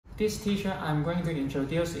This t-shirt I'm going to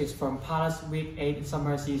introduce is from Palac's Week 8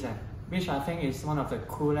 summer season, which I think is one of the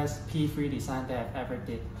coolest P-3 design that I've ever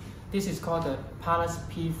did. This is called the Palace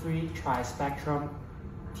P-3 Tri-Spectrum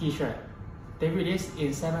t-shirt. They released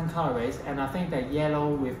in 7 colorways, and I think the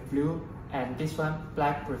yellow with blue and this one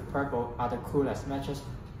black with purple are the coolest, matches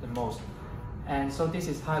the most. And so this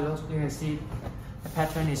is how it looks. You can see the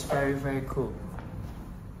pattern is very cool.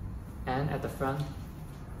 And at the front,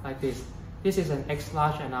 like this. This is an X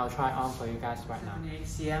large and I'll try on for you guys right now.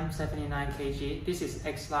 78 cm, 79 kg. This is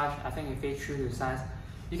X large. I think it fits true to size.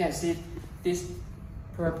 You can see this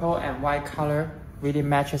purple and white color really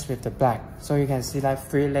matches with the black. So you can see like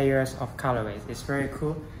 3 layers of colorways. It's very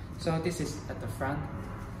cool. So this is at the front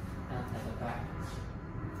and at the back.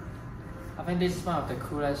 I think this is one of the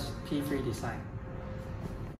coolest P3 design.